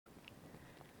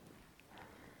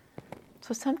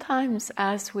So sometimes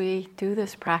as we do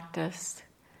this practice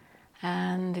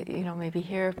and, maybe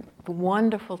hear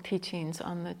wonderful teachings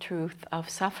on the truth of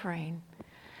suffering,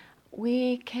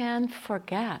 we can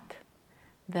forget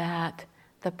that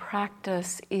the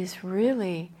practice is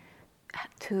really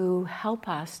to help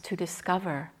us to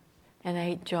discover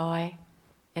innate joy,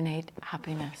 innate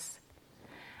happiness.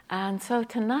 And so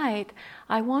tonight,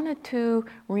 I wanted to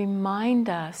remind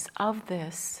us of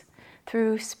this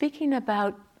through speaking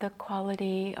about the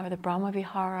quality or the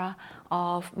Brahmavihara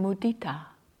of Mudita,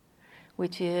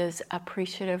 which is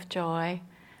appreciative joy,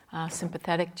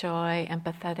 sympathetic joy,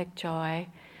 empathetic joy.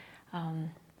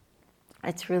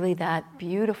 It's really that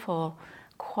beautiful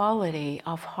quality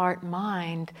of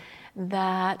heart-mind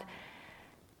that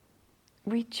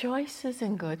rejoices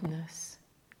in goodness,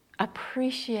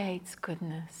 appreciates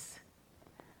goodness,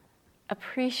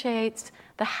 appreciates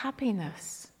the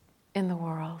happiness in the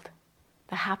world,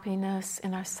 the happiness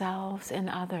in ourselves and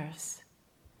others.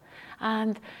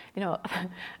 And,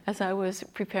 as I was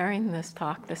preparing this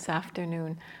talk this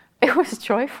afternoon, it was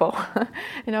joyful,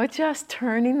 just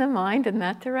turning the mind in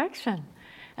that direction.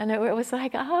 And it was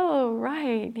like, oh,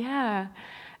 right, yeah.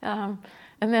 And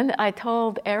then I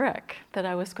told Eric that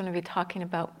I was going to be talking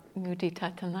about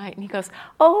Mudita tonight, and he goes,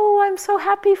 "Oh, I'm so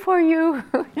happy for you."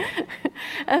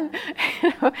 And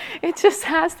it just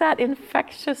has that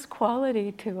infectious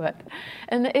quality to it,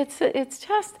 and it's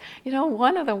just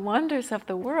one of the wonders of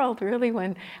the world, really,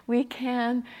 when we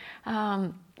can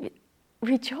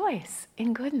rejoice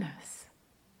in goodness.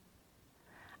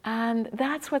 And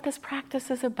that's what this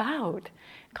practice is about,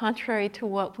 contrary to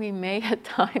what we may at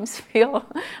times feel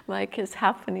like is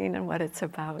happening and what it's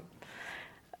about.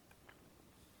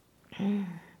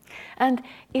 And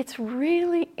it's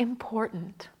really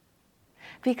important,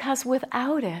 because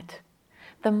without it,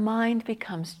 the mind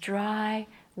becomes dry,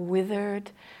 withered.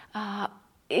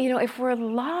 If we're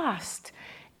lost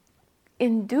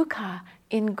in dukkha,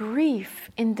 in grief,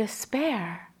 in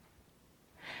despair,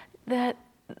 that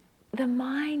the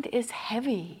mind is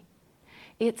heavy.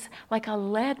 It's like a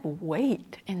lead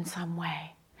weight in some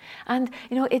way. And,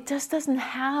 it just doesn't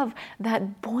have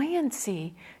that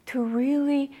buoyancy to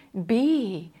really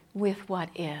be with what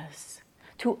is,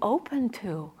 to open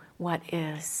to what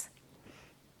is.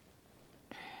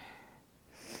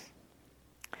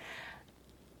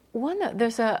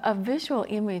 There's a visual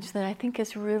image that I think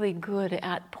is really good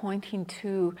at pointing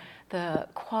to the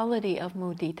quality of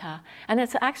mudita, and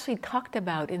it's actually talked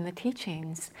about in the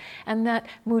teachings, and that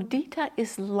mudita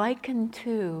is likened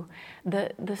to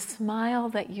the smile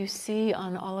that you see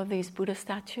on all of these Buddha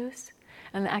statues.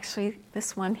 And actually,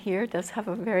 this one here does have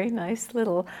a very nice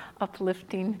little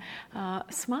uplifting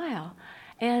smile.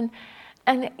 And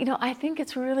I think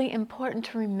it's really important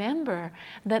to remember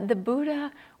that the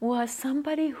Buddha was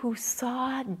somebody who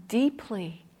saw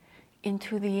deeply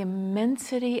into the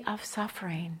immensity of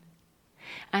suffering,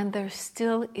 and there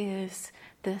still is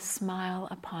this smile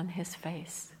upon his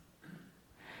face.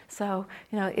 So,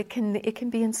 it can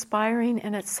be inspiring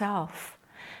in itself.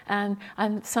 And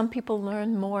some people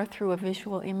learn more through a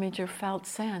visual image or felt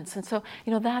sense. And so,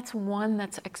 that's one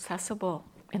that's accessible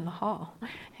in the hall.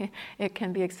 It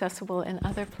can be accessible in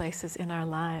other places in our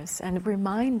lives and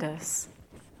remind us.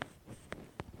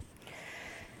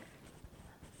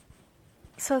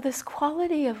 So this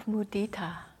quality of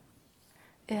mudita,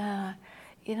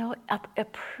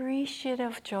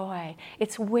 appreciative joy,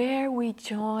 it's where we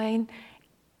join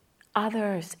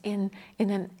others in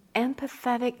an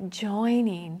empathetic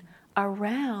joining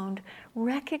around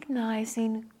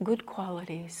recognizing good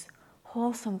qualities,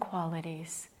 wholesome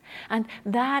qualities. And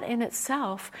that in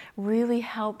itself really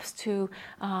helps to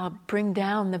bring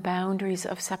down the boundaries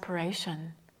of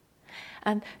separation.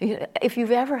 And if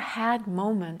you've ever had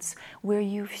moments where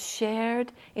you've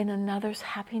shared in another's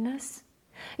happiness,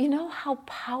 you know how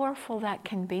powerful that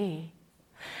can be.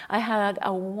 I had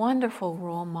a wonderful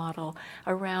role model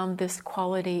around this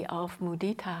quality of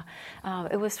mudita.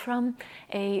 It was from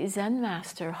a Zen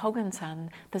master, Hogen-san,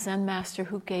 the Zen master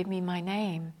who gave me my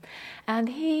name. And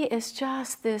he is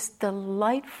just this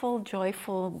delightful,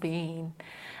 joyful being.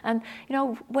 And,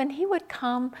 when he would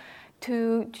come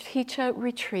to teach a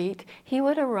retreat, he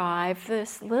would arrive,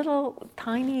 this little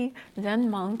tiny Zen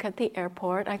monk at the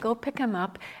airport. I go pick him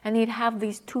up, and he'd have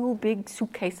these 2 big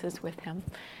suitcases with him.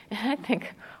 And I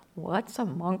think, what's a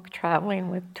monk traveling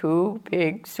with 2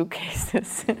 big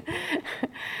suitcases?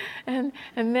 and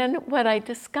then what I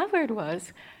discovered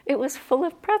was, it was full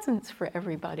of presents for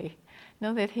everybody.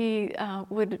 that he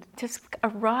would just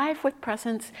arrive with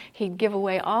presents. He'd give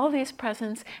away all these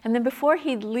presents, and then before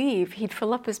he'd leave, he'd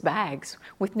fill up his bags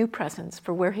with new presents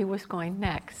for where he was going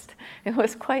next. It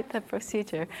was quite the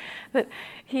procedure. But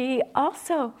he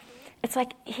also, it's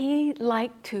like he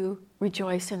liked to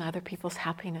rejoice in other people's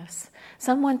happiness.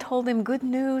 Someone told him good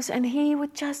news, and he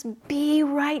would just be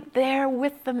right there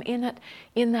with them in it,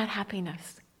 in that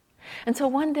happiness. And so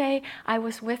one day I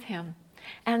was with him,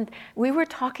 and we were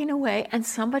talking away, and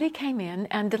somebody came in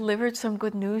and delivered some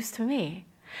good news to me.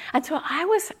 And so I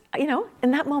was,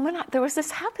 in that moment, there was this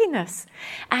happiness.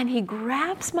 And he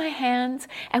grabs my hands,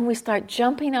 and we start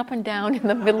jumping up and down in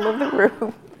the middle of the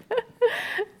room.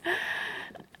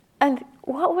 And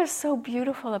what was so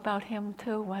beautiful about him,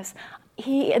 too, was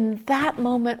he, in that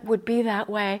moment, would be that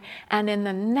way, and in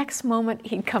the next moment,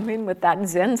 he'd come in with that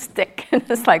Zen stick, and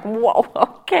it's like, whoa,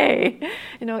 okay.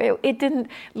 It didn't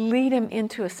lead him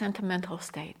into a sentimental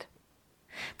state.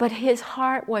 But his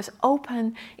heart was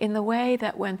open in the way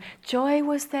that when joy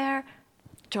was there,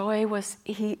 he was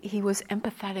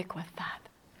empathetic with that.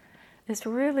 It's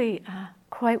really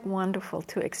quite wonderful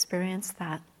to experience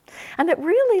that. And it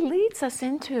really leads us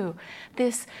into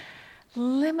this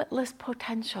limitless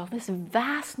potential, this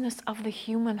vastness of the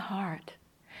human heart.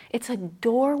 It's a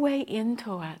doorway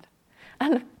into it.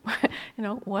 And,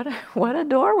 what a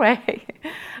doorway.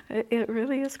 It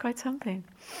really is quite something.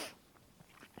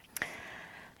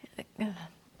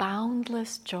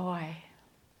 Boundless joy.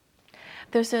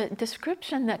 There's a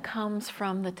description that comes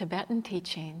from the Tibetan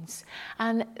teachings,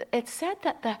 and it's said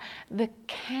that the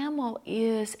camel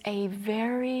is a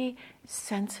very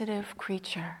sensitive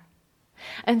creature.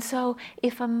 And so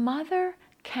if a mother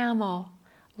camel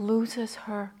loses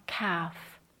her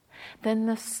calf, then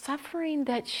the suffering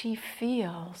that she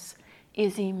feels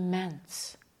is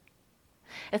immense.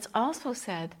 It's also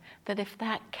said that if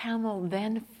that camel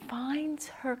then finds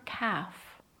her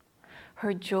calf,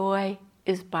 her joy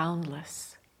is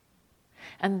boundless.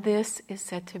 And this is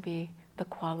said to be the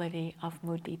quality of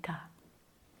mudita.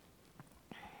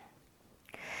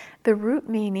 The root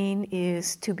meaning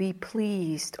is to be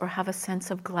pleased or have a sense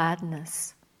of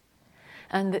gladness.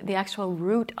 And the actual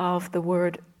root of the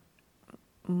word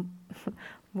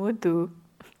mudu,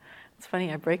 it's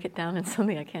funny, I break it down in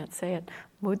something I can't say it.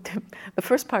 Mudu, the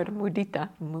first part of mudita,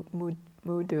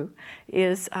 mudu,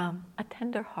 is a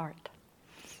tender heart.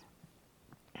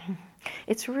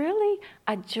 It's really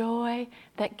a joy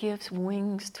that gives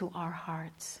wings to our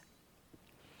hearts.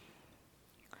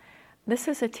 This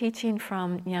is a teaching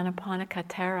from Nyanaponika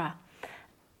Thera.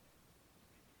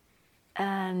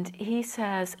 And he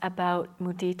says about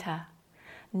mudita,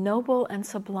 noble and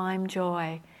sublime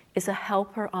joy is a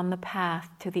helper on the path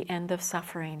to the end of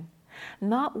suffering,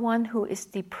 not one who is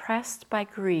depressed by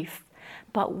grief,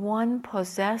 but one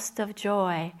possessed of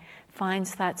joy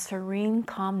finds that serene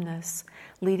calmness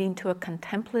leading to a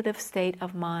contemplative state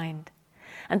of mind.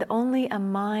 And only a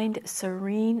mind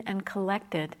serene and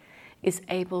collected is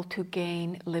able to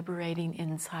gain liberating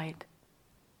insight.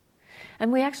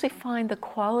 And we actually find the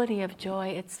quality of joy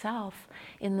itself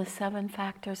in the 7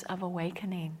 factors of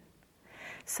awakening.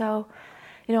 So,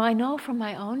 I know from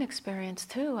my own experience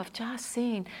too of just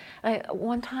seeing,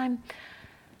 one time,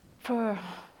 for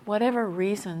whatever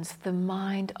reasons, the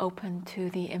mind opened to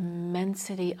the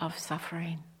immensity of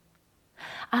suffering.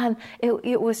 And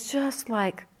it was just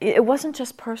like, it wasn't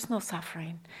just personal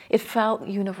suffering. It felt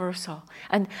universal.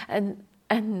 And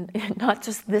not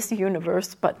just this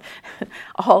universe, but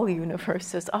all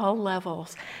universes, all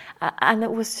levels. And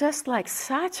it was just like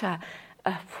such a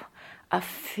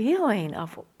feeling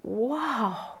of,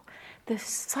 wow, this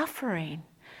suffering,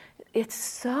 it's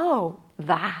so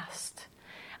vast.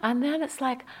 And then it's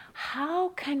like, how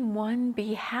can one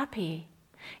be happy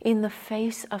in the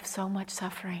face of so much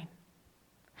suffering?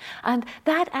 And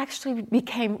that actually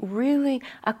became really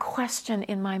a question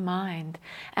in my mind.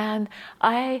 And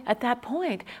at that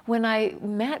point, when I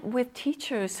met with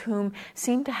teachers whom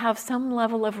seemed to have some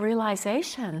level of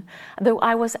realization, though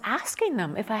I was asking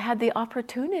them if I had the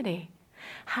opportunity,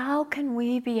 how can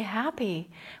we be happy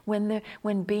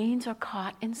when beings are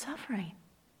caught in suffering?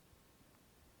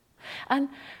 And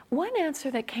one answer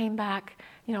that came back,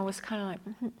 was kind of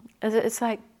like, it's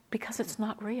like, because it's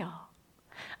not real.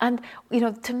 And,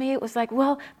 to me it was like,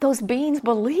 well, those beings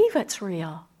believe it's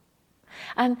real.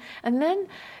 And then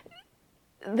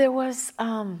there was,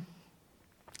 kind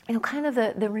of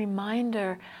the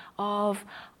reminder of,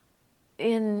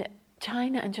 in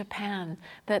China and Japan,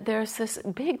 that there's this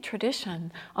big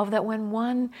tradition of that when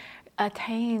one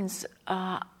attains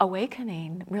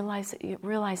awakening,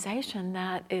 realization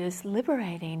that is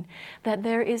liberating, that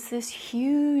there is this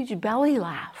huge belly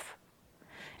laugh.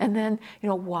 And then,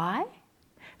 why?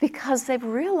 Because they've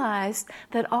realized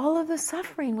that all of the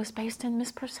suffering was based in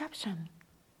misperception.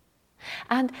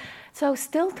 And so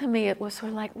still to me it was sort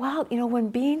of like, well, when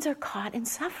beings are caught in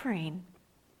suffering,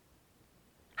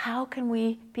 how can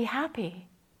we be happy?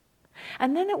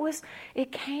 And then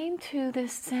it came to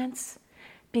this sense,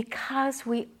 because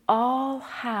we all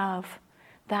have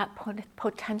that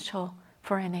potential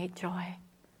for innate joy,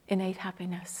 innate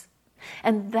happiness.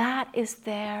 And that is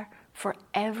there for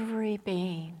every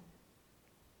being.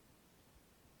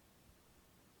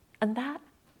 And that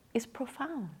is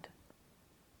profound.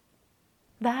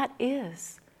 That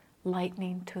is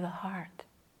lightning to the heart.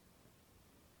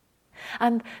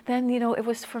 And then, it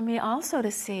was for me also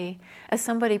to see, as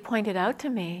somebody pointed out to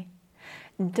me,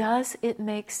 does it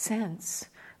make sense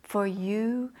for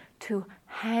you to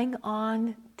hang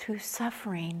on to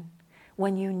suffering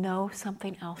when you know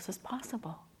something else is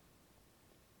possible?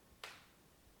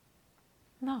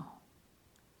 No,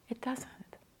 it doesn't.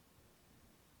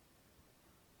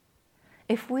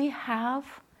 If we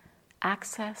have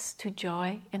access to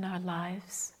joy in our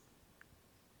lives,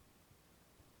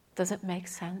 does it make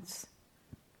sense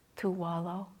to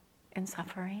wallow in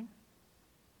suffering?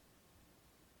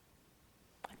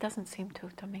 It doesn't seem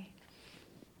to me.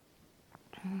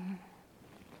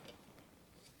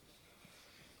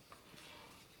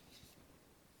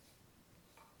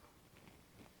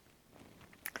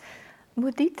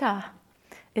 Mudita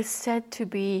is said to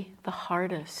be the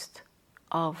hardest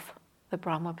of the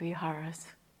Brahma Viharas.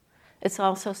 It's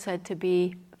also said to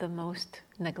be the most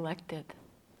neglected.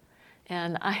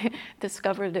 And I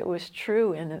discovered it was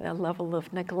true in a level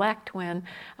of neglect when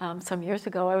some years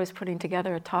ago I was putting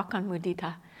together a talk on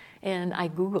mudita, and I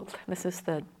Googled, this is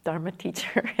the Dharma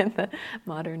teacher in the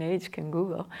modern age can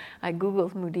Google, I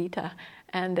Googled mudita,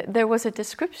 and there was a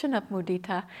description of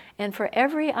mudita, and for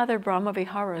every other Brahma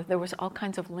Vihara there was all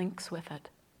kinds of links with it.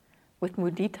 With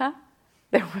mudita,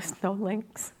 there was no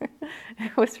links.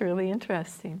 It was really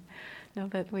interesting.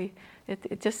 That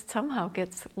it just somehow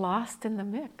gets lost in the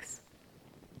mix.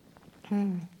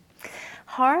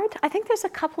 Hard? I think there's a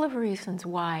couple of reasons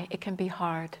why it can be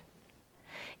hard.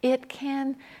 It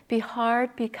can be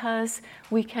hard because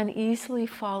we can easily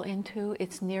fall into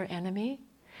its near enemy,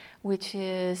 which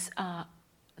is,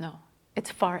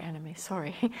 its far enemy,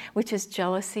 which is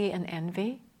jealousy and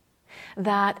envy.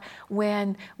 That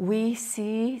when we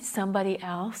see somebody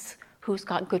else who's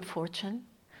got good fortune,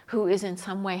 who is in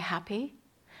some way happy,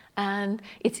 and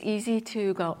it's easy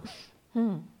to go,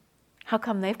 how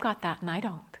come they've got that and I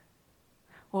don't?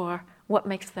 Or what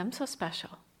makes them so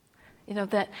special?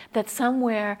 That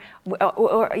somewhere,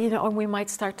 or we might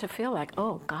start to feel like,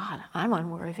 oh God, I'm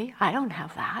unworthy, I don't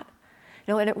have that.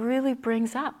 And it really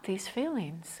brings up these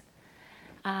feelings.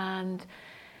 And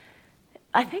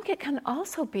I think it can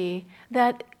also be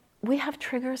that we have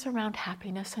triggers around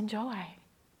happiness and joy.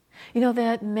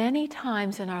 That many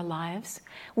times in our lives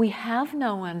we have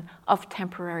known of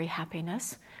temporary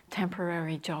happiness,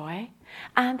 temporary joy,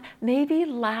 and maybe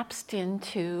lapsed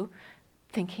into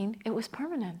thinking it was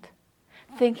permanent,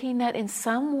 thinking that in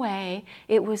some way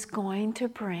it was going to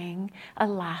bring a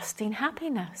lasting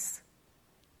happiness.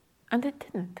 And it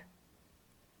didn't.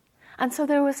 And so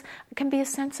can be a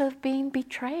sense of being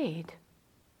betrayed,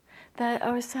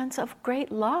 or a sense of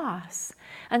great loss.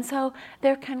 And so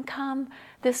there can come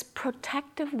this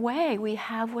protective way we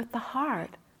have with the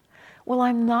heart. Well,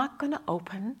 I'm not going to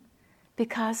open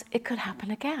because it could happen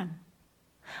again.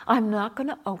 I'm not going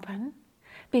to open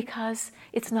because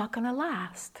it's not going to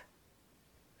last.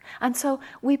 And so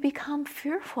we become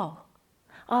fearful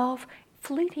of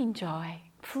fleeting joy,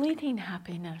 fleeting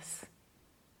happiness.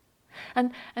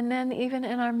 And then even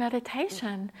in our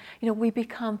meditation, we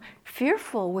become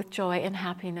fearful with joy and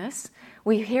happiness.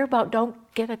 We hear about don't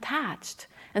get attached.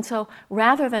 And so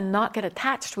rather than not get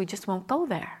attached, we just won't go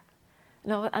there.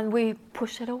 And we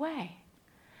push it away.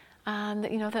 And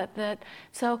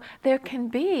so there can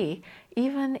be,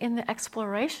 even in the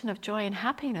exploration of joy and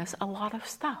happiness, a lot of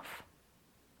stuff.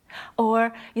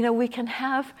 Or, we can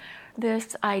have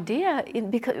this idea,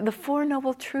 because the Four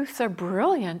Noble Truths are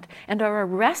brilliant and are a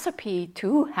recipe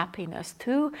to happiness,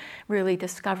 to really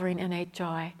discovering innate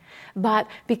joy. But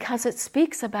because it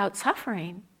speaks about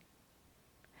suffering,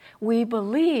 we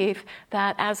believe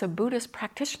that as a Buddhist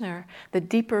practitioner, the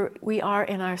deeper we are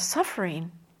in our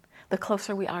suffering, the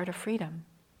closer we are to freedom.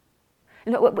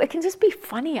 It can just be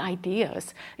funny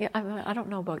ideas. I don't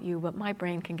know about you, but my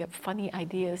brain can get funny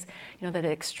ideas, that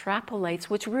it extrapolates,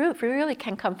 which really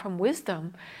can come from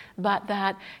wisdom, but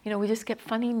that, we just get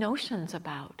funny notions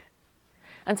about.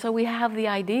 And so we have the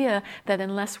idea that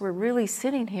unless we're really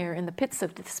sitting here in the pits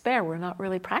of despair, we're not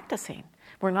really practicing.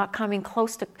 We're not coming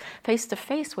close to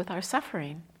face with our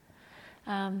suffering.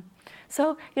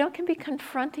 So, it can be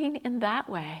confronting in that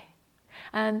way.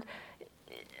 And,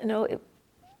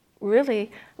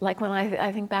 really, like when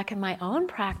I think back in my own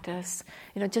practice,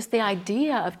 just the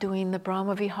idea of doing the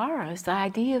Brahma Viharas, the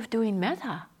idea of doing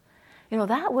metta,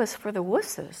 that was for the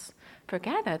wusses.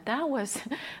 Forget it. That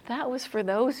was for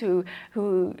those who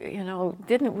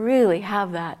didn't really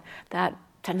have that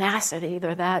tenacity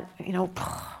or that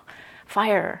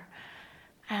fire,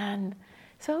 and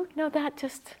so that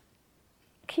just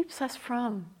keeps us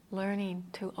from learning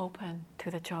to open to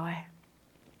the joy.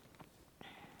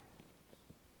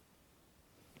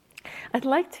 I'd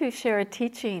like to share a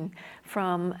teaching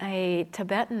from a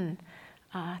Tibetan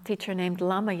teacher named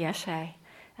Lama Yeshe.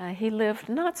 He lived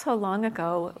not so long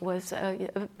ago,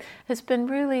 has been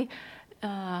really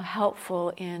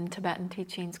helpful in Tibetan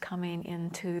teachings coming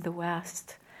into the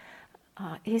West.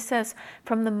 He says,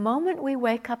 from the moment we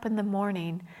wake up in the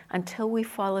morning until we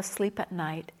fall asleep at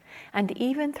night, and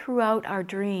even throughout our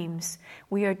dreams,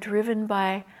 we are driven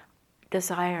by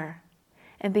desire.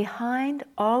 And behind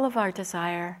all of our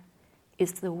desire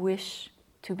is the wish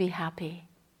to be happy.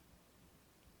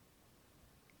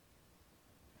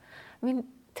 I mean,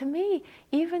 to me,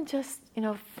 even just,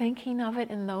 thinking of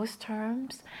it in those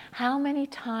terms, how many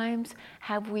times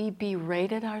have we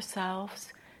berated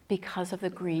ourselves because of the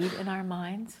greed in our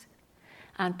minds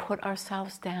and put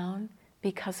ourselves down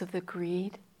because of the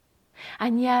greed?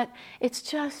 And yet, it's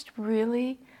just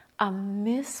really a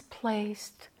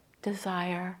misplaced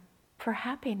desire for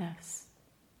happiness.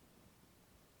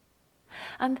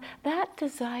 And that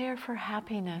desire for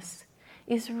happiness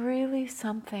is really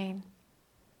something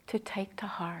to take to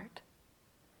heart,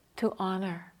 to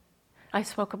honor. I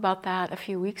spoke about that a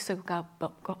few weeks ago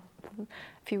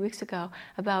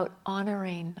about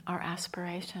honoring our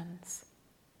aspirations.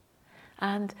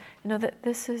 And that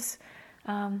this is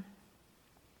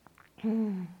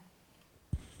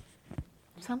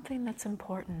something that's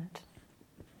important.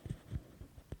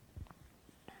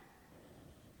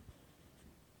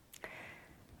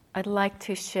 I'd like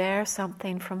to share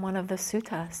something from one of the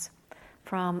suttas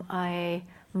from a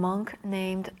monk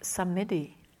named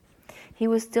Samidhi. He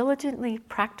was diligently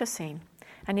practicing,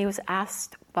 and he was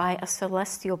asked by a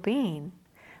celestial being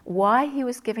why he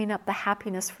was giving up the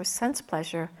happiness for sense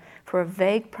pleasure for a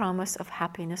vague promise of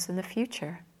happiness in the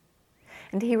future.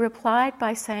 And he replied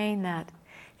by saying that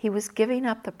he was giving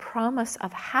up the promise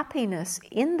of happiness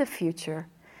in the future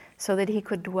so that he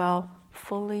could dwell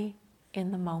fully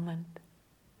in the moment.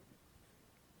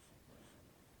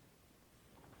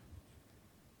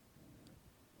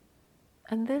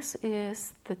 And this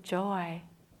is the joy,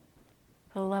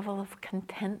 the level of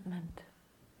contentment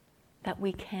that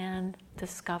we can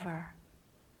discover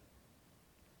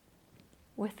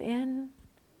within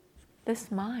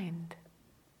this mind,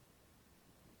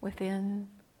 within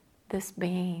this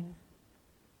being.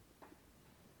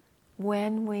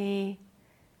 When we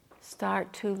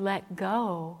start to let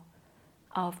go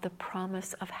of the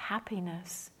promise of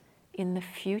happiness in the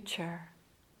future,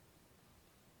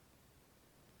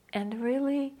 and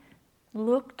really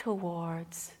look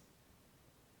towards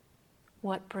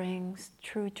what brings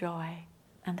true joy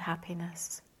and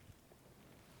happiness.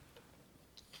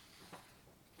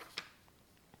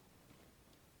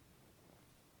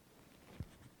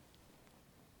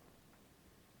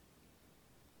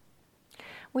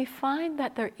 We find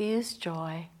that there is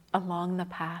joy along the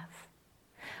path.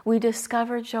 We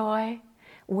discover joy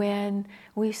when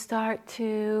we start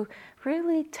to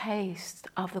really taste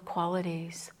of the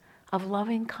qualities of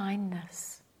loving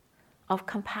kindness, of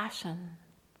compassion,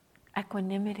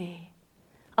 equanimity,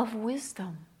 of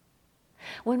wisdom.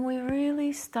 When we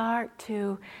really start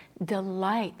to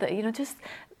delight, just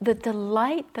the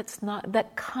delight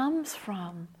that comes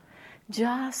from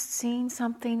just seeing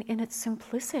something in its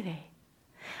simplicity.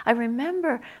 I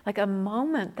remember a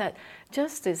moment that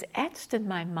just is etched in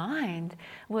my mind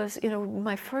was,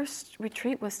 my first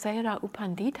retreat was Sayadaw U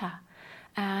Pandita.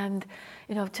 And,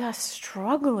 just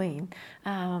struggling.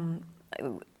 And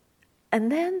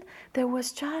then there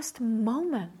was just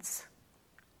moments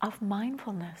of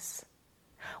mindfulness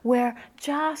where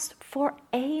just for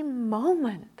a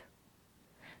moment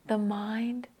the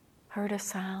mind heard a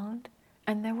sound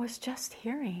and there was just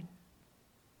hearing.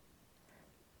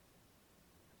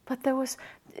 But there was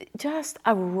just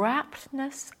a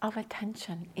raptness of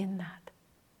attention in that,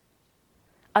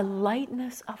 a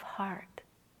lightness of heart.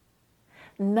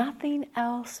 Nothing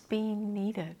else being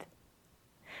needed,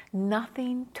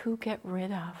 nothing to get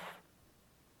rid of.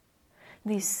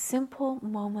 these simple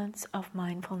moments of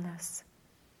mindfulness.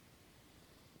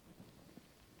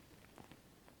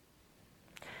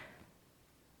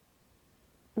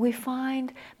 We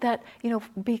find that,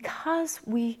 because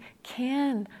we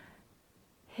can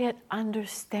hit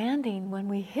understanding when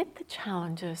we hit the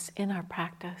challenges in our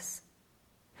practice,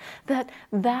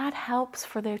 that helps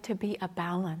for there to be a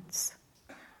balance.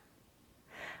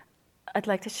 I'd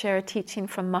like to share a teaching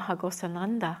from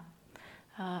Mahagosananda,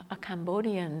 a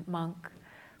Cambodian monk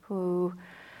who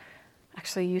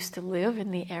actually used to live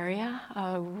in the area,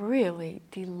 a really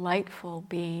delightful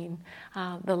being.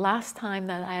 The last time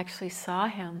that I actually saw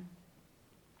him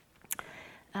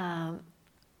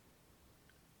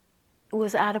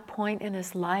was at a point in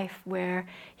his life where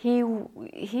he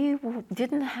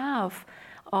didn't have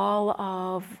all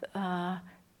of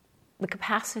the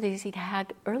capacities he'd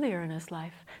had earlier in his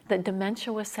life, that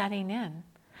dementia was setting in.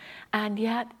 And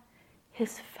yet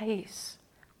his face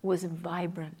was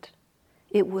vibrant.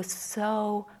 It was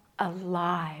so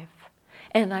alive.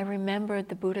 And I remembered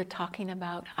the Buddha talking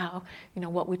about how,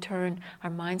 what we turn our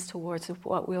minds towards is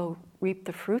what we'll reap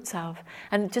the fruits of.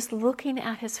 And just looking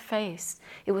at his face,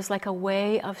 it was like a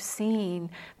way of seeing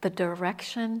the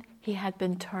direction he had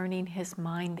been turning his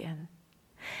mind in.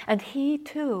 And he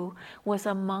too was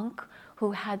a monk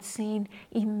who had seen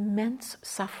immense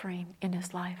suffering in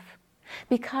his life,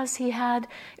 because he'd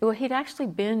actually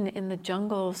been in the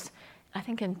jungles, I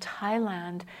think in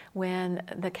Thailand, when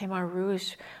the Khmer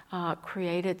Rouge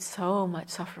created so much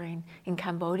suffering in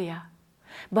Cambodia.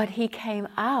 But he came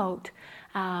out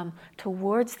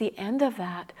towards the end of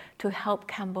that to help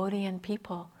Cambodian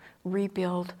people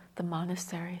rebuild the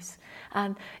monasteries.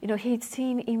 And he'd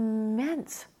seen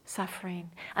immense suffering,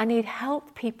 and he'd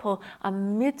helped people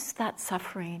amidst that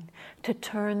suffering to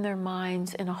turn their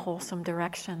minds in a wholesome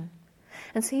direction.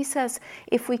 And so he says,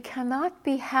 if we cannot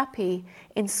be happy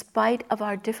in spite of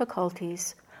our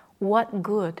difficulties, what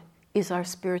good is our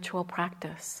spiritual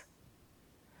practice?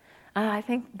 And I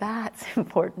think that's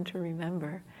important to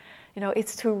remember.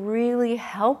 It's to really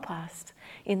help us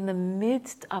in the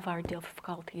midst of our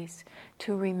difficulties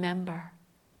to remember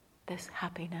this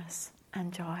happiness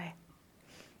and joy.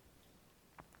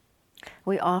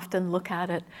 We often look at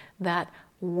it that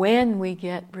when we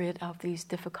get rid of these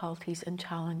difficulties and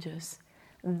challenges,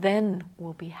 then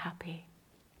we'll be happy.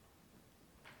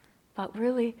 But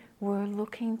really, we're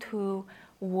looking to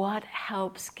what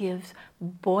gives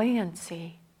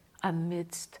buoyancy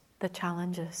amidst the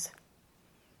challenges.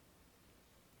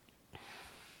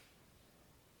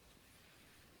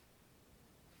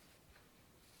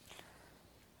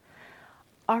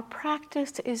 Our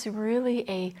practice is really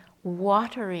a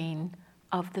watering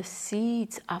of the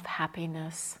seeds of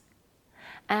happiness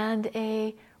and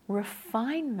a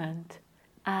refinement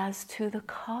as to the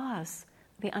cause,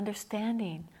 the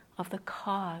understanding of the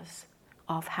cause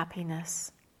of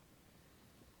happiness.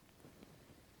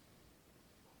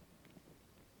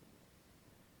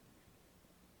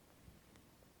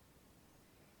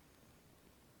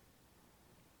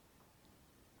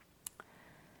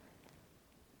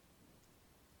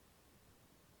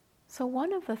 So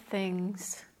one of the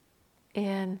things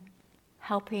in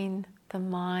helping the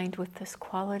mind with this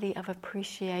quality of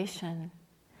appreciation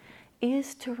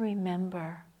is to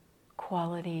remember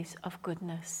qualities of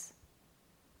goodness.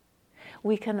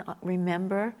 We can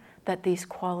remember that these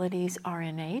qualities are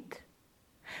innate,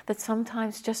 that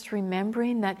sometimes just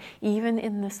remembering that even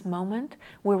in this moment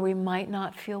where we might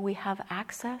not feel we have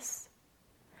access,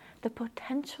 the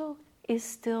potential is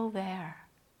still there.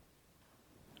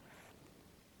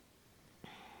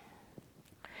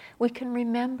 We can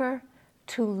remember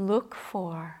to look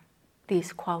for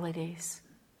these qualities.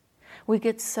 We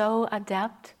get so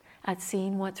adept at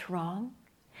seeing what's wrong,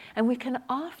 and we can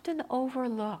often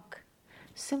overlook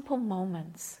simple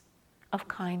moments of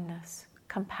kindness,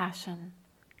 compassion,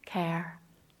 care.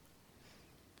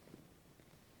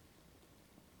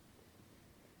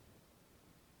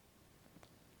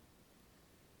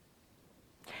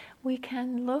 We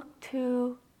can look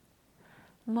to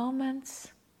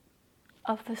moments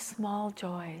of the small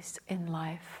joys in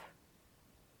life.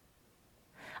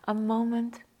 A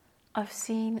moment of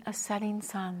seeing a setting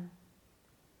sun,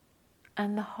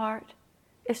 and the heart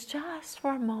is just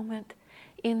for a moment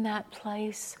in that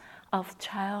place of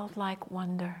childlike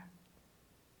wonder.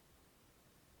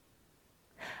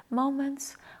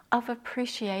 Moments of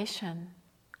appreciation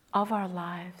of our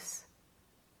lives,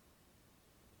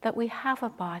 that we have a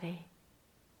body,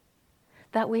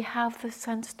 that we have the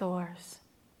sense doors,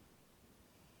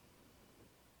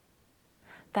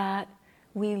 that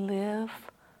we live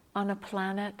on a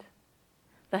planet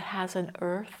that has an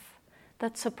earth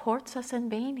that supports us in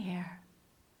being here.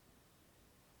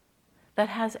 that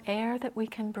has air that we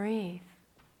can breathe,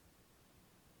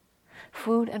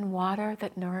 food and water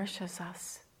that nourishes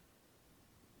us.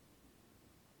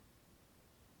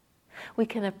 We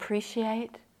can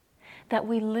appreciate that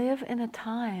we live in a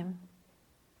time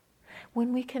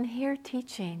when we can hear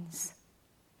teachings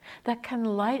that can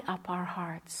light up our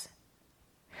hearts,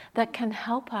 that can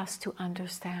help us to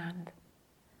understand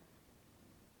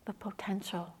the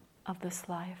potential of this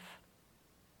life.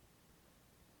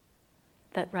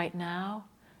 That right now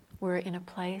we're in a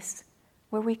place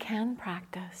where we can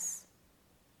practice.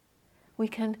 We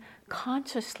can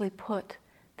consciously put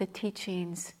the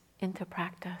teachings into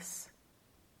practice.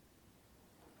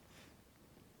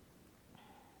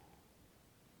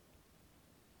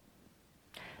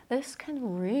 This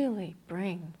can really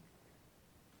bring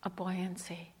a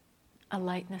buoyancy, a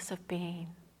lightness of being.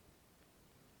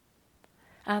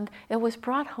 And it was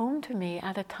brought home to me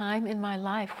at a time in my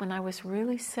life when I was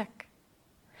really sick.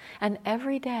 And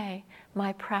every day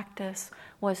my practice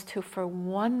was to, for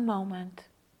one moment,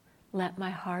 let my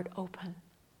heart open.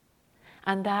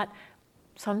 And that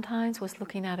sometimes was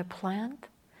looking at a plant,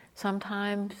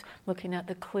 sometimes looking at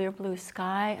the clear blue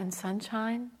sky and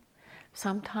sunshine,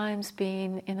 sometimes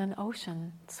being in an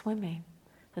ocean, swimming,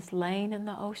 just laying in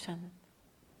the ocean.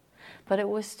 But it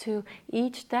was to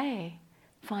each day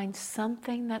find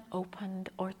something that opened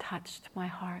or touched my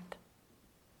heart.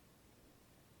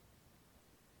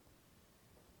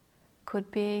 Could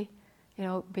be,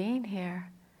 being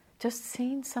here, just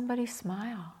seeing somebody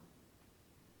smile.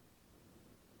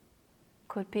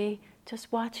 Could be just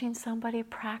watching somebody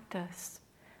practice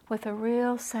with a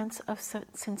real sense of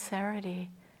sincerity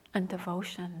and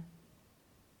devotion.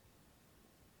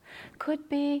 Could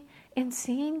be in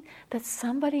seeing that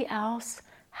somebody else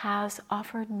has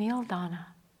offered meal dana.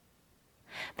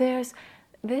 This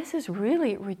is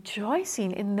really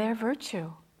rejoicing in their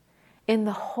virtue, in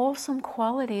the wholesome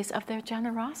qualities of their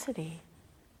generosity.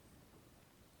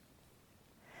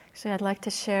 Actually, I'd like to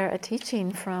share a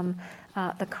teaching from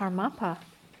the Karmapa.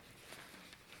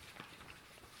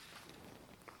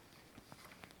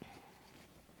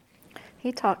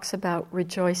 He talks about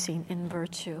rejoicing in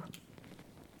virtue.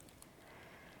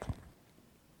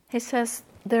 He says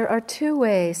there are two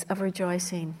ways of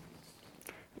rejoicing.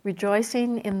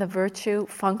 Rejoicing in the virtue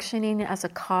functioning as a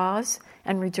cause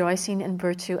and rejoicing in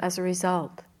virtue as a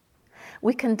result.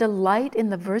 We can delight in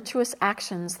the virtuous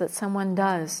actions that someone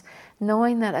does,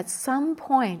 knowing that at some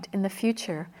point in the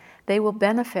future they will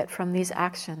benefit from these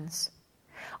actions.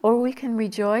 Or we can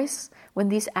rejoice when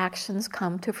these actions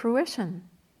come to fruition.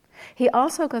 He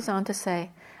also goes on to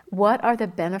say, what are the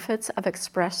benefits of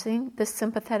expressing this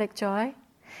sympathetic joy?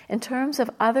 In terms of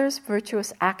others'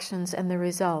 virtuous actions and the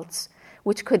results,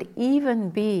 which could even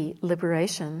be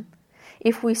liberation,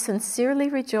 if we sincerely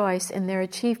rejoice in their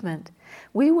achievement,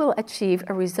 we will achieve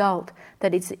a result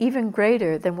that is even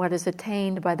greater than what is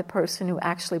attained by the person who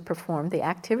actually performed the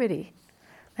activity.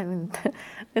 I mean,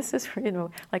 this is,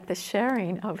 like the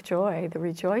sharing of joy, the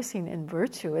rejoicing in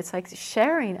virtue. It's like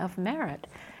sharing of merit,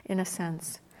 in a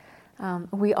sense.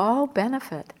 We all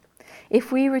benefit.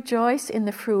 If we rejoice in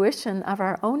the fruition of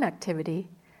our own activity,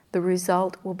 the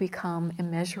result will become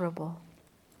immeasurable.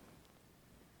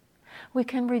 We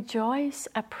can rejoice,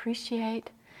 appreciate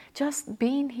just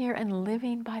being here and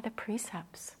living by the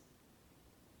precepts.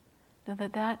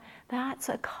 That's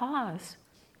a cause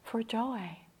for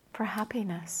joy, for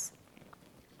happiness.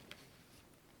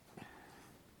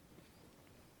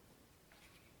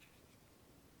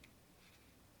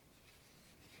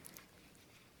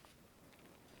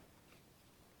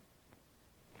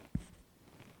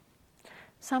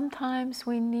 Sometimes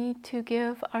we need to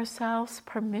give ourselves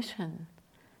permission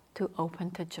to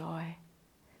open to joy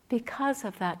because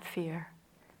of that fear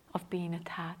of being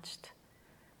attached,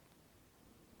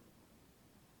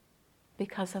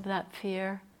 because of that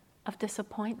fear of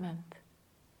disappointment.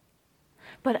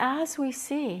 But as we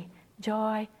see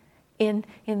joy in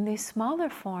these smaller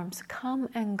forms come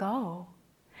and go,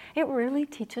 it really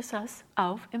teaches us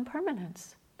of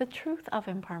impermanence, the truth of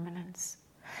impermanence.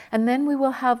 And then we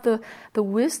will have the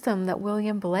wisdom that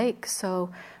William Blake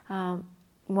so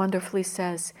wonderfully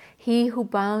says, he who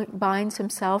binds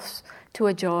himself to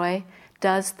a joy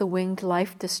does the winged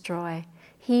life destroy.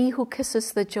 He who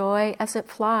kisses the joy as it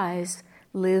flies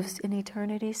lives in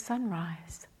eternity's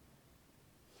sunrise.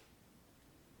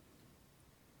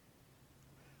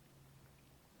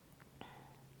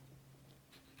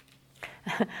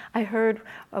 I heard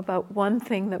about one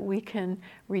thing that we can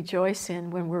rejoice in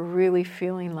when we're really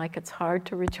feeling like it's hard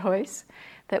to rejoice,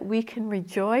 that we can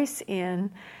rejoice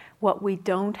in what we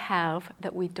don't have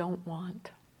that we don't want.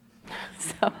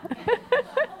 So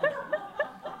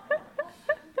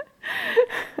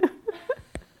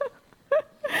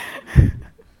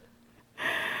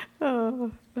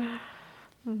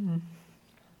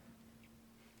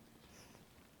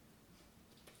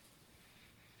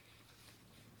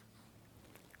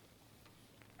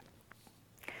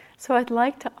So I'd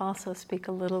like to also speak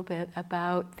a little bit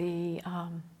about the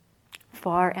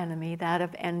far enemy, that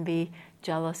of envy,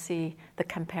 jealousy, the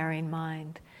comparing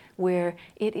mind, where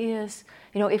it is,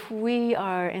 if we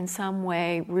are in some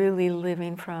way really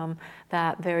living from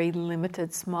that very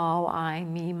limited small I,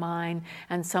 me, mine,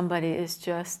 and somebody is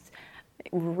just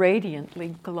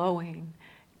radiantly glowing,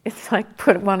 it's like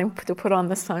wanting to put on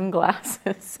the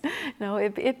sunglasses.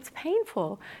 It's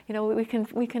painful.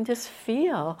 We can just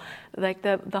feel like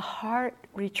the heart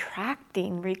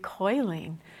retracting,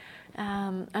 recoiling,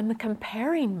 and the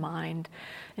comparing mind.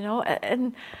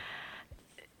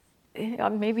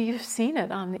 And maybe you've seen it.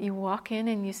 You walk in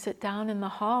and you sit down in the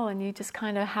hall, and you just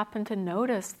kind of happen to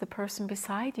notice the person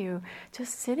beside you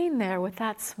just sitting there with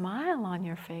that smile on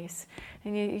your face,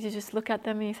 and you just look at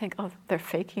them and you think, oh, they're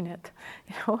faking it,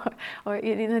 or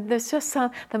there's just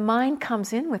the mind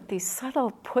comes in with these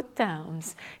subtle put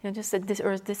downs, just a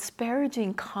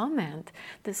disparaging comment,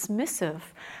 dismissive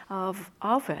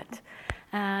of it.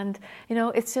 And,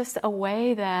 it's just a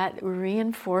way that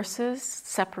reinforces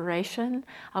separation,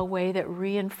 a way that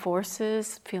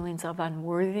reinforces feelings of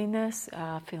unworthiness,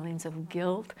 feelings of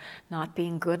guilt, not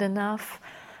being good enough.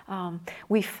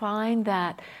 We find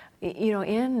that,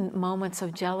 in moments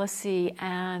of jealousy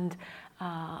and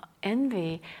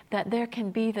envy, that there can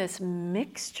be this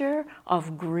mixture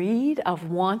of greed, of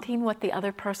wanting what the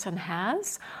other person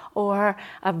has, or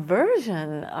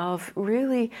aversion of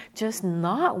really just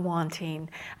not wanting.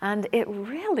 And it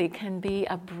really can be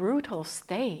a brutal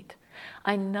state.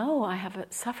 I know I have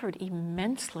suffered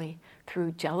immensely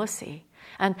through jealousy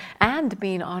and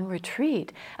being on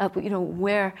retreat,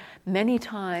 where many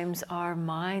times our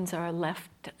minds are left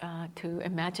to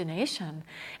imagination,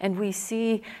 and we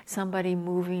see somebody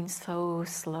moving so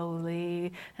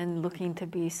slowly and looking to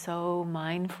be so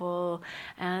mindful,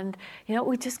 and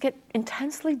we just get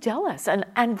intensely jealous,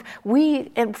 and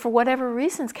we for whatever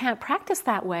reasons can't practice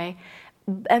that way.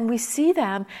 And we see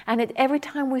them, and every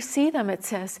time we see them, it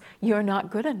says, you're not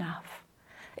good enough.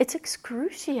 It's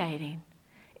excruciating.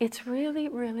 It's really,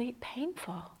 really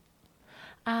painful.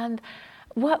 And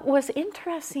what was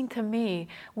interesting to me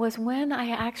was when I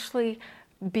actually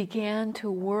began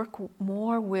to work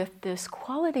more with this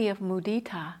quality of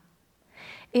mudita,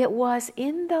 it was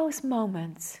in those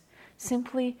moments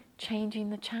simply changing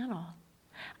the channel.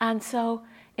 And so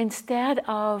instead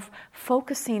of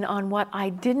focusing on what I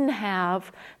didn't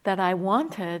have that I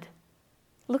wanted,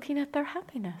 looking at their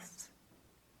happiness.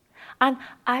 And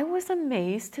I was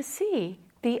amazed to see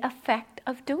the effect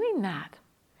of doing that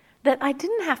I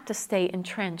didn't have to stay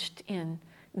entrenched in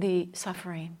the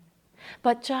suffering,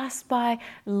 but just by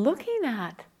looking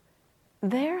at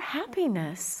their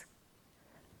happiness,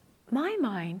 my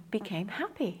mind became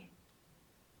happy.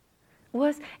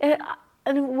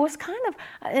 And it was kind of,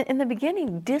 in the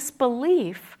beginning,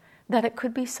 disbelief that it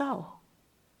could be so.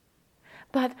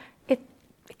 But it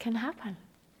can happen.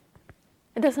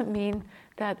 It doesn't mean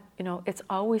that, it's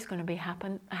always going to be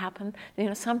happen.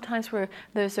 Sometimes we're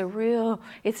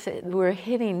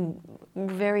hitting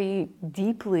very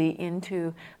deeply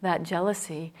into that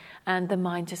jealousy, and the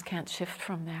mind just can't shift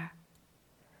from there.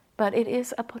 But it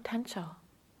is a potential.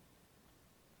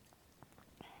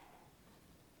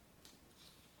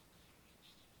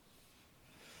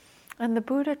 And the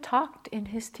Buddha talked in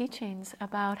his teachings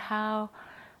about how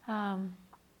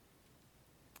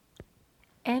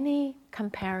any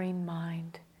comparing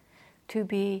mind, to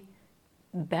be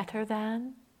better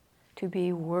than, to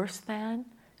be worse than,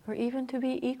 or even to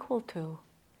be equal to,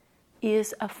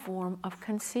 is a form of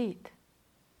conceit.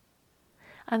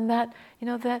 And that,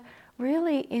 that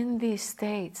really in these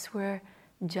states where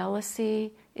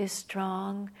jealousy is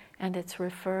strong and it's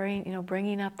referring,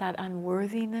 bringing up that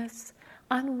unworthiness,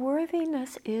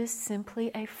 unworthiness is simply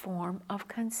a form of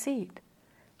conceit,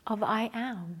 of I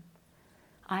am.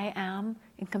 I am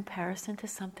in comparison to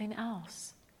something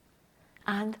else.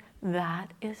 And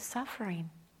that is suffering.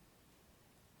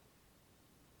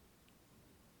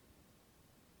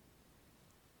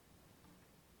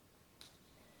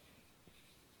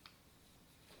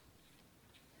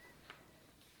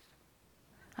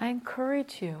 I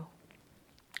encourage you,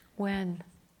 when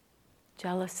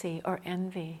jealousy or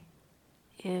envy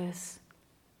is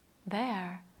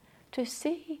there, to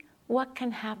see what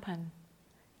can happen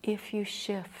if you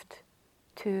shift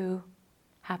to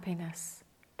happiness,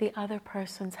 the other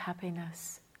person's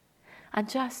happiness, and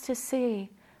just to see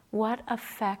what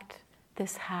effect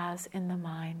this has in the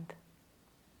mind.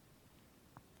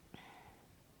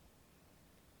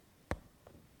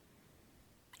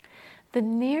 The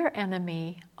near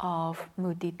enemy of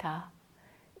mudita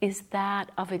is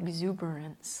that of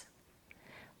exuberance,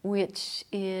 which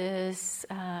is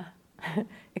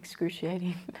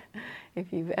excruciating.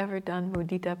 If you've ever done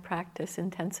mudita practice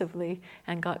intensively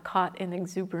and got caught in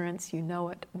exuberance, you know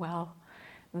it well,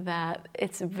 that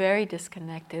it's very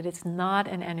disconnected. It's not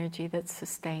an energy that's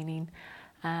sustaining.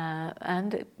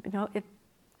 And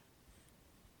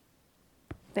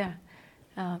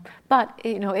but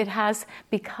it has,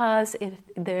 because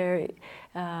there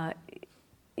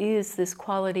is this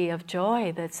quality of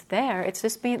joy that's there. It's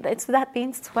that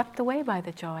being swept away by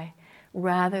the joy,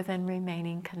 rather than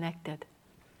remaining connected.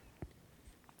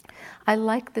 I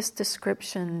like this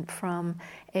description from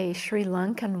a Sri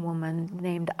Lankan woman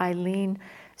named Eileen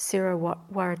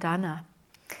Sirawardana.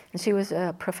 And she was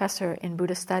a professor in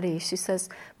Buddha studies. She says,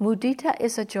 mudita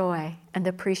is a joy and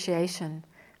appreciation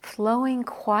flowing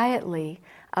quietly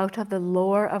out of the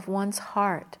lore of one's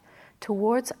heart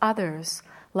towards others,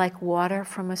 like water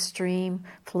from a stream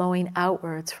flowing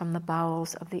outwards from the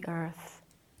bowels of the earth.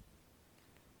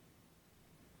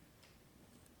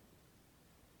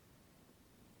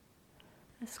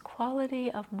 This quality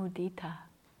of mudita.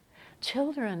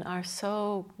 Children are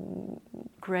so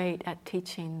great at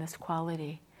teaching this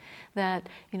quality that,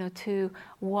 to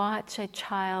watch a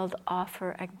child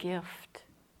offer a gift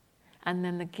and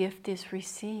then the gift is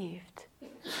received,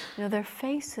 their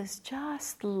faces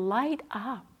just light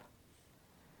up.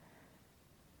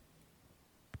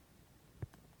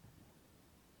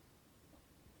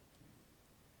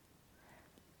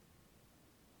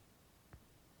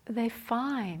 They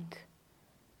find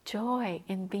joy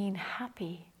in being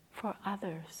happy for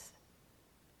others.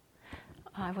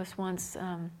 I was once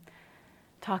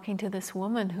talking to this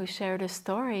woman who shared a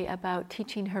story about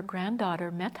teaching her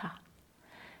granddaughter metta.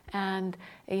 And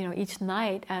each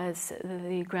night as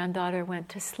the granddaughter went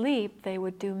to sleep, they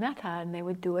would do metta, and they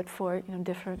would do it for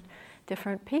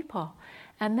different people.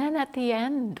 And then at the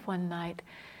end one night,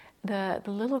 the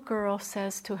little girl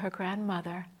says to her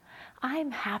grandmother,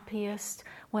 "I'm happiest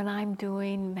when I'm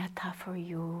doing metta for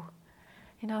you."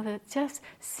 That just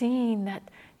seeing that,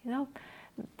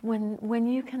 when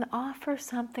you can offer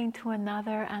something to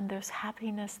another and there's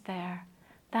happiness there,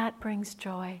 that brings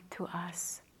joy to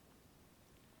us.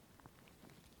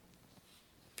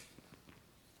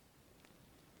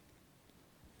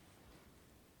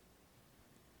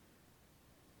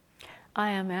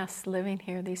 IMS, living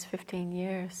here these 15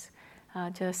 years,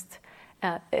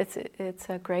 it's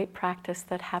a great practice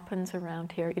that happens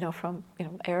around here. From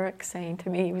Eric saying to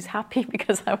me he was happy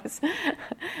because I was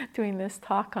doing this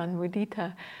talk on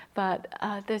mudita, but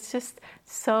there's just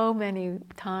so many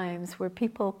times where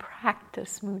people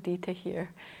practice mudita here,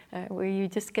 where you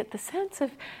just get the sense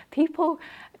of people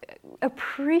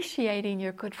appreciating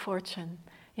your good fortune,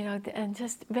 and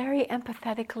just very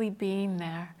empathetically being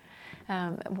there.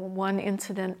 One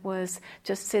incident was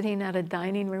just sitting at a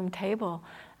dining room table,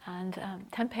 and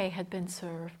tempeh had been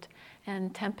served,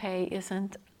 and tempeh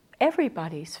isn't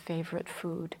everybody's favorite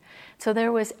food. So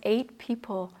there was 8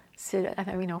 people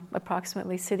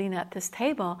approximately sitting at this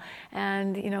table,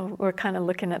 and we're kind of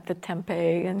looking at the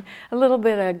tempeh and a little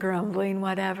bit of grumbling,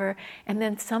 whatever. And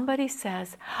then somebody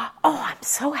says, "Oh, I'm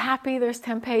so happy there's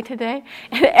tempeh today,"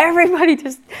 and everybody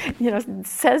just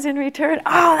says in return,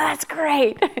 "Oh, that's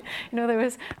great." There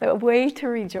was a way to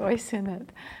rejoice in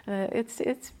it.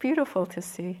 It's beautiful to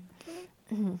see.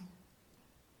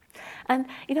 And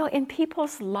in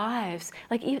people's lives,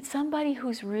 like somebody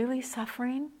who's really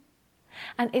suffering,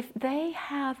 and if they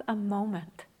have a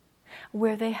moment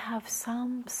where they have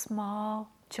some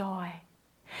small joy,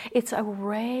 it's a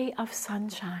ray of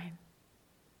sunshine,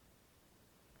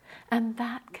 and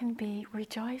that can be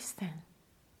rejoiced in.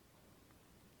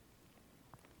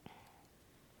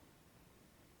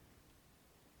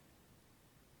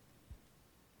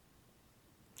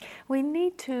 We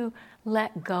need to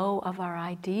let go of our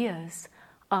ideas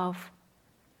of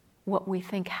what we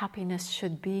think happiness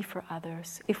should be for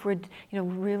others, if we're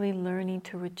really learning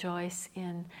to rejoice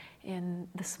in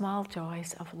the small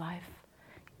joys of life,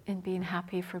 in being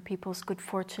happy for people's good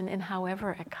fortune in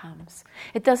however it comes.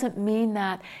 It doesn't mean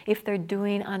that if they're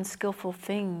doing unskillful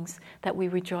things that we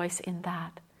rejoice in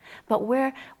that, but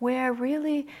where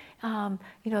really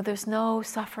there's no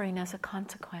suffering as a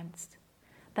consequence,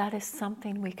 that is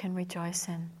something we can rejoice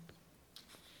in.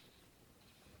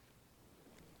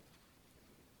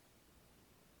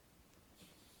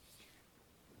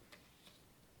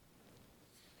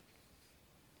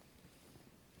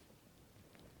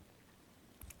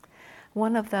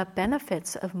 One of the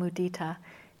benefits of mudita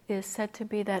is said to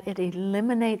be that it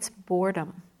eliminates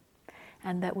boredom.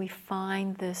 and that we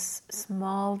find this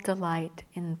small delight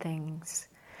in things.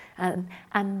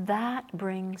 And that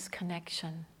brings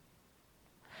connection.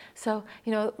 So,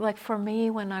 like for me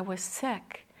when I was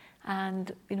sick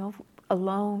and,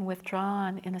 alone,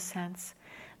 withdrawn in a sense,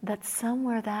 that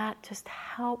somewhere that just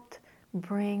helped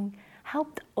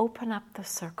open up the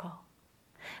circle.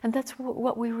 And that's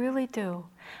what we really do.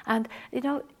 And,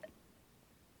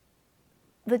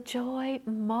 the joy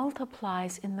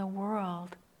multiplies in the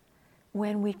world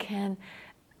when we can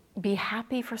be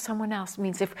happy for someone else. It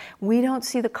means if we don't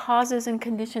see the causes and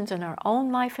conditions in our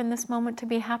own life in this moment to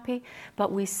be happy,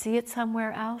 but we see it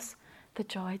somewhere else, the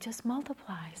joy just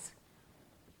multiplies.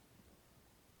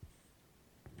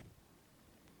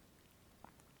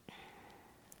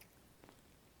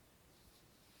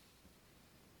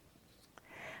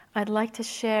 I'd like to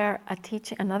share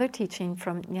another teaching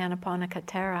from Nyanaponika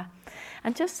Thera.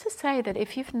 And just to say that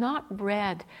if you've not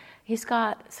read, he's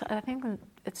got, I think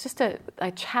it's just a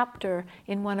chapter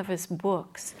in one of his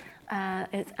books, and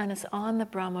it's on the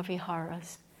Brahma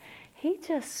Viharas. He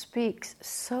just speaks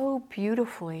so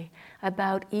beautifully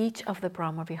about each of the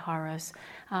Brahma Viharas.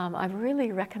 I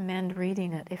really recommend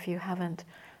reading it if you haven't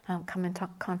come in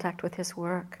contact with his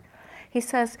work. He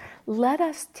says, "Let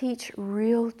us teach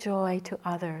real joy to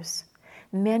others.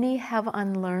 Many have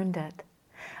unlearned it.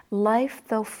 Life,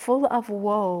 though full of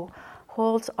woe,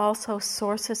 holds also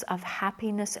sources of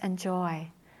happiness and joy,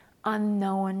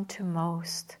 unknown to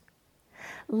most.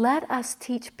 Let us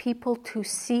teach people to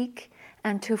seek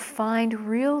and to find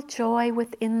real joy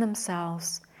within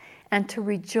themselves and to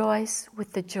rejoice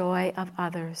with the joy of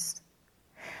others.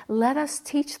 Let us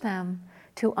teach them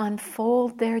to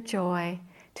unfold their joy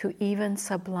to even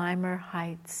sublimer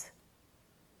heights."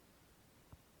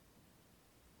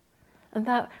 And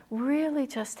that really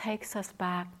just takes us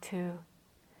back to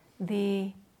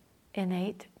the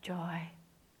innate joy,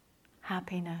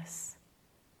 happiness,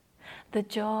 the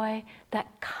joy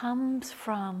that comes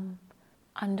from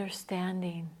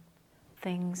understanding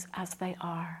things as they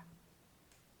are.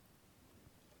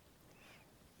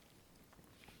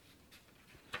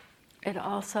 It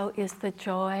also is the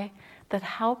joy that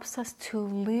helps us to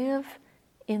live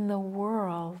in the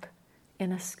world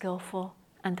in a skillful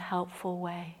and helpful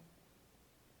way.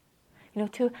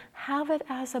 To have it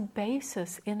as a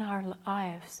basis in our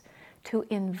lives to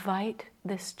invite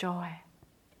this joy.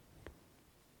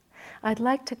 I'd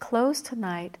like to close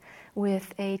tonight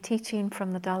with a teaching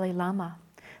from the Dalai Lama.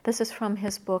 This is from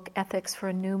his book, Ethics for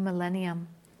a New Millennium.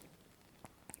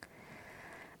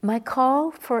 "My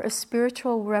call for a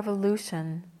spiritual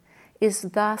revolution is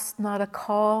thus not a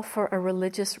call for a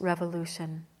religious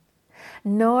revolution,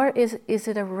 nor is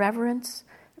it a reference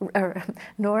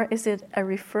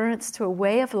to a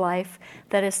way of life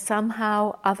that is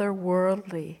somehow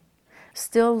otherworldly,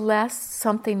 still less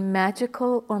something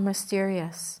magical or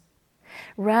mysterious.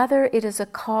 Rather, it is a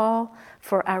call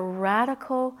for a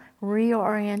radical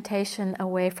reorientation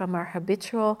away from our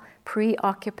habitual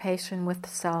preoccupation with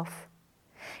self.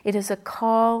 It is a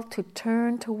call to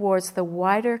turn towards the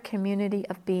wider community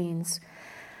of beings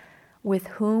with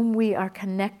whom we are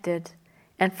connected,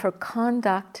 and for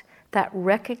conduct that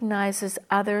recognizes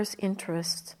others'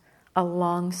 interests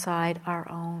alongside our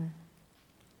own."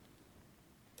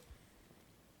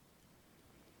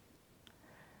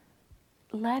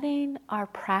 Letting our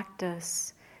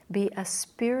practice be a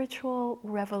spiritual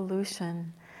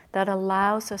revolution that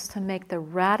allows us to make the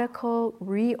radical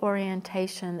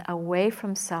reorientation away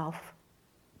from self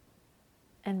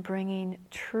and bringing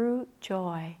true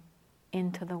joy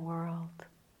into the world.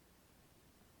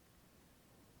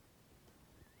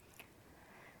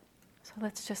 So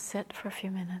let's just sit for a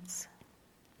few minutes.